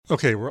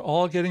Okay, we're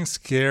all getting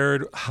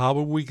scared. How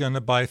are we going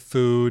to buy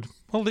food?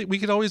 Well, we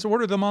could always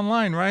order them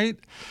online, right?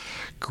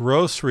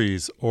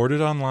 Groceries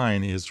ordered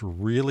online is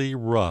really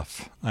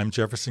rough. I'm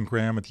Jefferson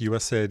Graham with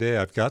USA Today.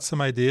 I've got some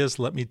ideas.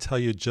 Let me tell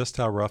you just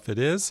how rough it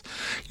is.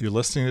 You're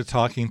listening to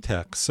Talking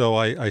Tech. So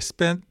I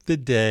spent the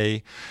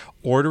day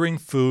ordering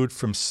food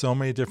from so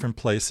many different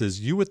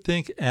places. You would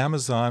think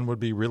Amazon would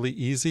be really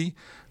easy,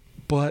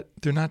 but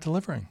they're not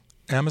delivering.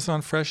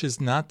 Amazon Fresh is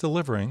not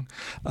delivering.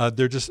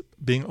 They're just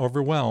being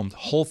overwhelmed.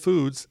 Whole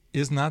Foods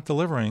is not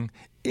delivering.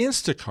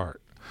 Instacart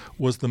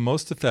was the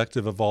most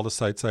effective of all the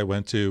sites I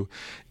went to.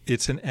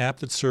 It's an app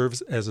that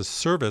serves as a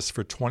service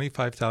for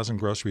 25,000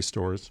 grocery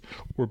stores,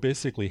 or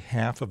basically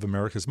half of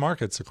America's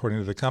markets, according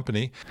to the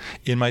company.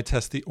 In my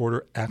test, the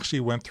order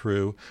actually went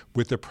through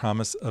with the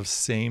promise of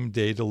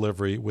same-day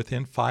delivery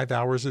within 5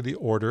 hours of the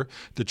order.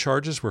 The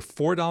charges were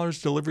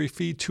 $4 delivery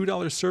fee,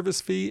 $2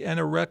 service fee, and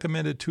a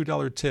recommended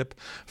 $2 tip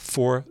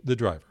for the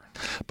driver.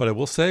 But I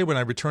will say, when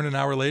I returned an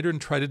hour later and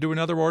tried to do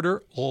another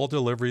order, all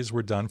deliveries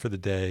were done for the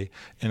day,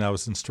 and I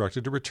was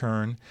instructed to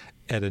return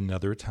at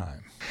another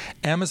time.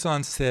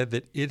 Amazon said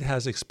that it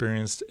has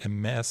experienced a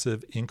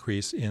massive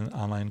increase in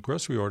online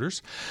grocery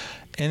orders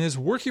and is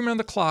working around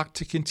the clock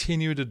to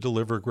continue to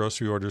deliver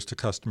grocery orders to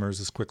customers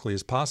as quickly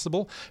as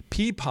possible.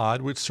 Peapod,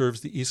 which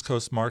serves the East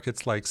Coast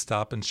markets like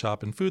Stop and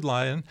Shop and Food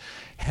Lion,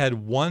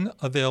 had one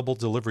available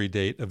delivery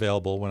date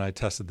available when I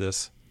tested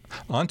this.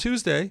 On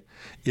Tuesday,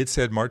 it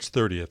said March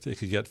 30th it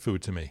could get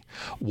food to me.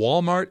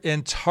 Walmart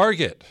and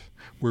Target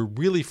were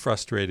really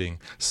frustrating.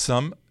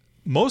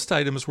 Most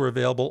items were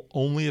available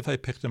only if I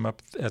picked them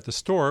up at the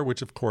store,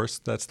 which, of course,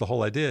 that's the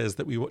whole idea, is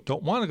that we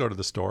don't want to go to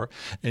the store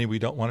and we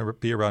don't want to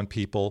be around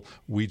people.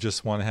 We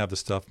just want to have the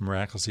stuff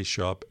miraculously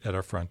show up at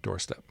our front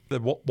doorstep. The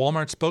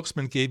Walmart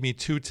spokesman gave me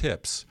 2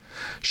 tips.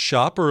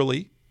 Shop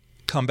early,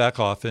 come back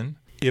often.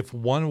 If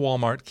one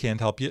Walmart can't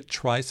help you,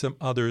 try some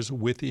others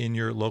within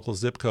your local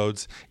zip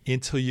codes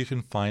until you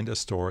can find a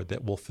store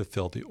that will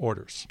fulfill the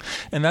orders.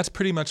 And that's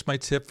pretty much my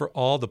tip for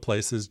all the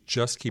places.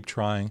 Just keep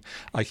trying.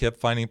 I kept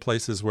finding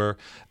places where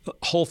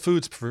Whole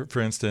Foods,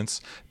 for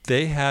instance,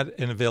 they had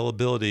an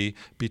availability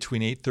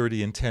between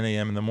 8:30 and 10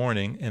 a.m. in the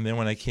morning. And then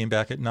when I came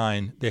back at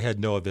 9, they had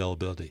no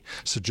availability.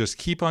 So just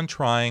keep on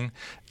trying.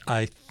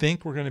 I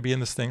think we're going to be in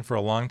this thing for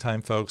a long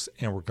time, folks,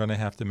 and we're going to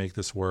have to make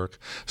this work.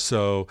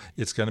 So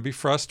it's going to be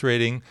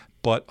frustrating,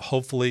 but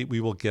hopefully we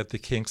will get the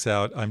kinks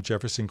out. I'm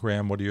Jefferson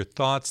Graham. What are your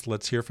thoughts?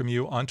 Let's hear from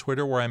you on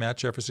Twitter, where I'm at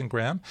Jefferson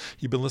Graham.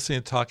 You've been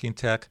listening to Talking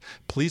Tech.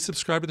 Please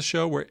subscribe to the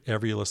show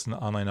wherever you listen to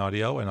online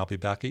audio, and I'll be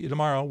back at you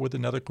tomorrow with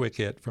another quick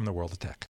hit from the world of tech.